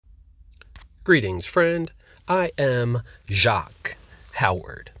Greetings, friend. I am Jacques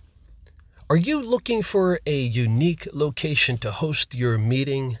Howard. Are you looking for a unique location to host your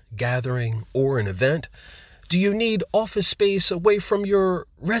meeting, gathering, or an event? Do you need office space away from your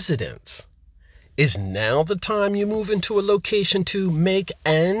residence? Is now the time you move into a location to make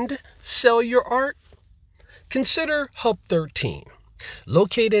and sell your art? Consider HUB-13.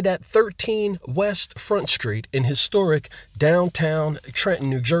 Located at 13 West Front Street in historic downtown Trenton,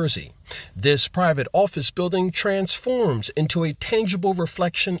 New Jersey, this private office building transforms into a tangible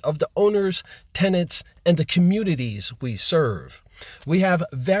reflection of the owners, tenants, and the communities we serve. We have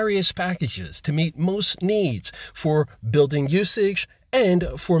various packages to meet most needs for building usage and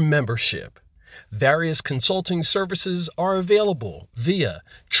for membership. Various consulting services are available via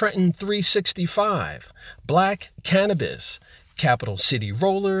Trenton 365, Black Cannabis, Capital City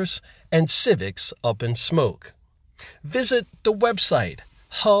Rollers, and Civics Up in Smoke. Visit the website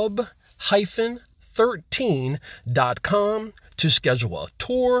HUB-13.com to schedule a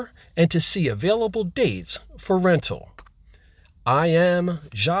tour and to see available dates for rental. I am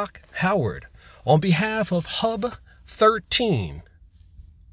Jacques Howard on behalf of HUB-13.